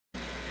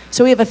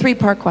So we have a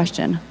three-part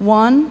question.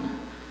 One,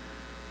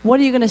 what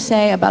are you going to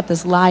say about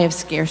this lie of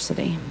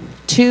scarcity?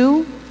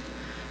 Two,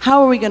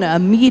 how are we going to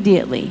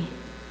immediately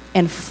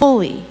and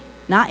fully,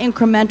 not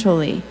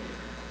incrementally,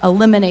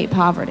 eliminate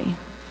poverty?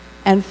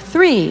 And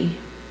three,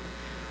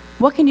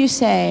 what can you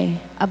say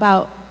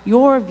about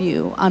your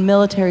view on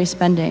military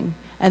spending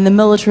and the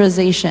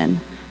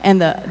militarization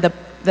and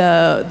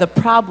the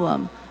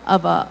problem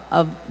of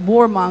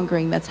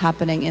warmongering that's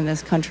happening in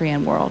this country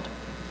and world?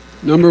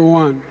 Number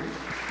one,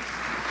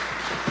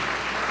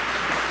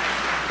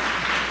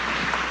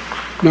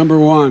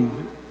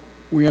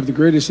 we have the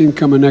greatest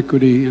income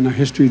inequity in the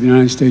history of the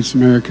United States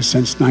of America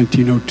since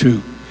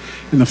 1902.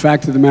 And the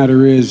fact of the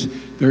matter is,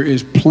 there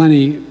is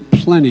plenty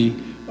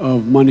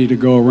of money to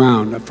go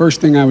around. The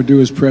first thing I would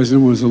do as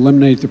president was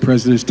eliminate the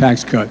president's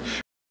tax cut.